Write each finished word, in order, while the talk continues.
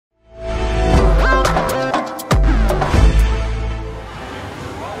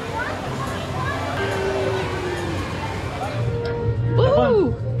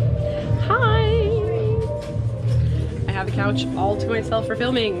myself for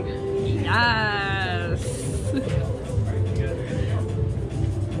filming. Yes!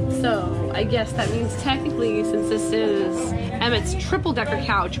 So, I guess that means technically, since this is Emmett's triple-decker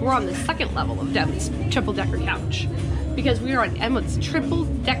couch, we're on the second level of Emmett's triple-decker couch. Because we are on Emmett's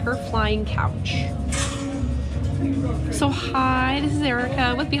triple-decker flying couch. So hi, this is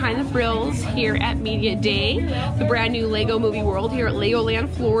Erica with Behind the Frills here at Media Day, the brand new Lego movie world here at Legoland,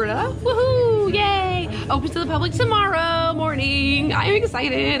 Florida. Woohoo! Yay! Opens to the public tomorrow morning. I'm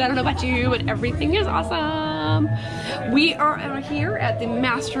excited. I don't know about you, but everything is awesome. We are here at the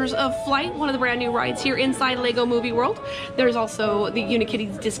Masters of Flight, one of the brand new rides here inside Lego Movie World. There's also the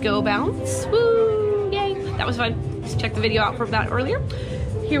Unikitty's Disco Bounce. Woo! Yay! That was fun. Just check the video out from that earlier.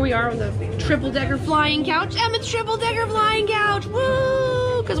 Here we are on the triple-decker flying couch. Emmett's triple-decker flying couch.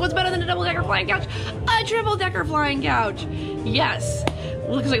 Woo! Because what's better than a double-decker flying couch? A triple-decker flying couch. Yes.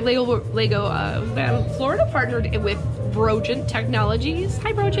 Looks like Legoland Florida partnered with Brogent Technologies.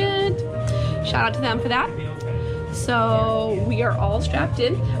 Hi, Brogent. Shout out to them for that. So we are all strapped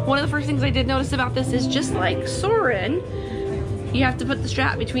in. One of the first things I did notice about this is just like Soarin', you have to put the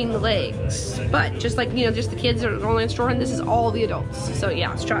strap between the legs. But just like, you know, just the kids are only Soarin', this is all the adults. So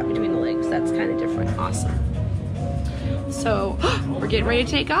yeah, strap between the legs. That's kind of different. Awesome. So we're getting ready to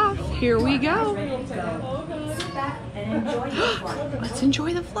take off. Here we go. Let's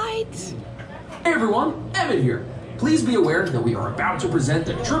enjoy the flight. Hey everyone, Emmett here. Please be aware that we are about to present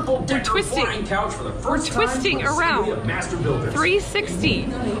the triple-decker flying couch for the first time. We're twisting around. Master Builders. 360.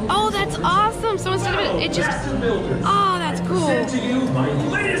 Oh, that's awesome. So instead of it just... Oh, that's cool. Present to you my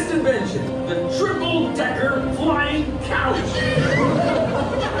latest invention, the triple-decker flying couch.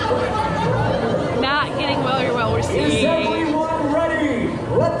 Not getting well received. Is everyone ready?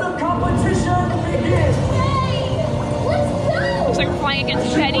 Let the competition begin. Hey, let's go. Looks like we're flying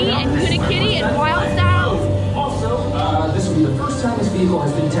against Teddy and Unikitty and Wild Styles. This will be the first time this vehicle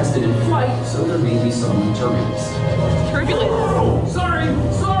has been tested in flight, so there may be some turbulence. Turbulence? Oh, sorry!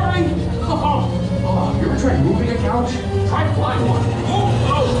 Oh, you ever tried moving a couch? Try flying one. Oh,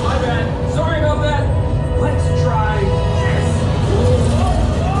 my bad. Sorry about that. Let's try this.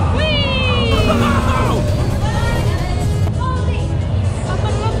 Whee!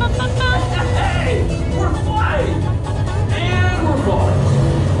 Hey, we're flying! And we're falling.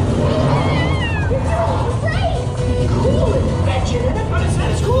 Cool invention, but it's not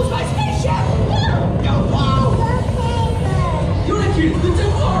as cool as my spaceship. Wow. Unikitty, the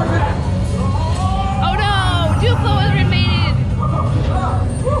Duplo are back. Oh no! Duplo has been mated!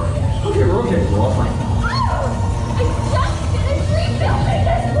 Okay, we're okay. We're all fine. I just finished rebuilding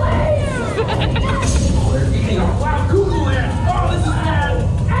this place. Oh, they're eating our cloud cuckoo land. Oh, this is bad.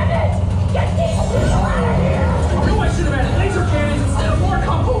 Emmett, get these people out of here. I knew I should have had laser cannons instead of more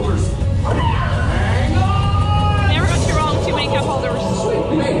cup holders. Hang on. Never got you wrong, too many cup holders. Sweet,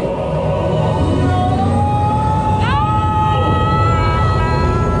 we made it.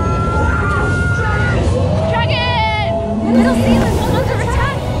 Dragon! Little Zealand's under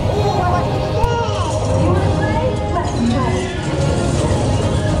attack.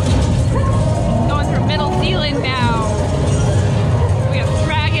 Going through Middle Zealand now. We have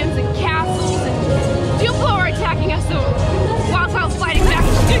dragons and castles and Duplo are attacking us, so Wild Styles fighting back.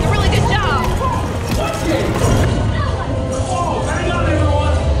 She's doing a really good job. Oh, hang on,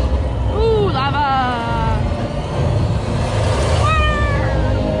 everyone.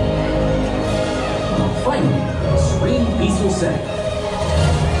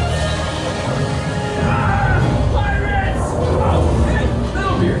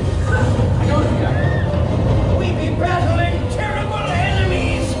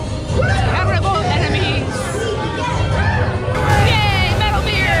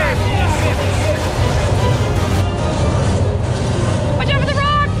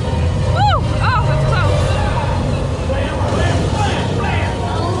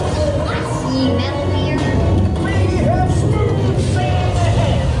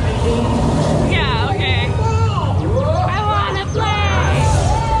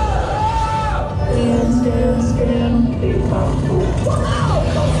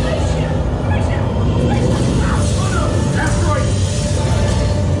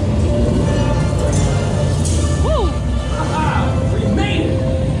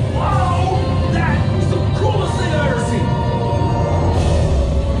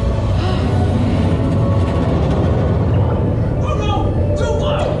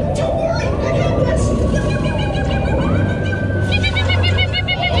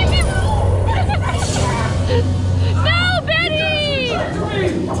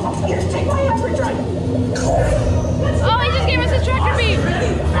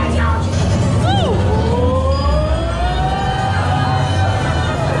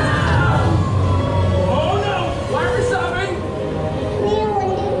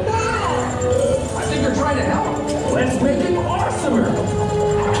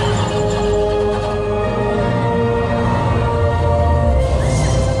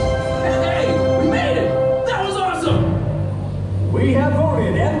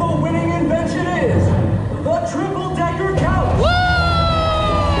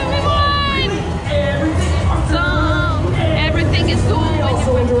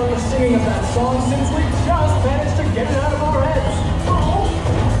 meaning of that song since we just managed to get it out of our heads.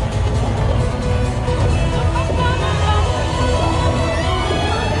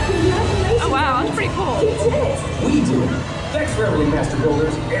 Oh wow, that's pretty cool. We did it. Thanks for everything, Master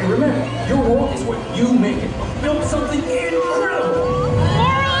Builders. And remember, your world is what you make it. Build something incredible.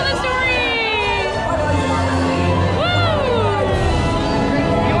 Moral of the story! Woo!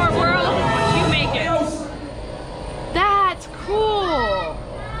 Your world is what you make it. That's cool.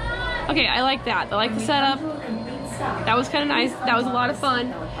 Okay, I like that. I like the setup. That was kind of nice. That was a lot of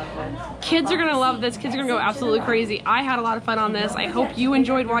fun. Kids are gonna love this. Kids are gonna go absolutely crazy. I had a lot of fun on this. I hope you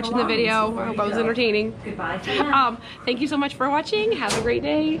enjoyed watching the video. I hope I was entertaining. Thank you so much for watching. Have a great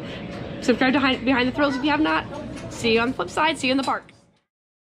day. Subscribe to Behind the Thrills if you have not. See you on the flip side. See you in the park.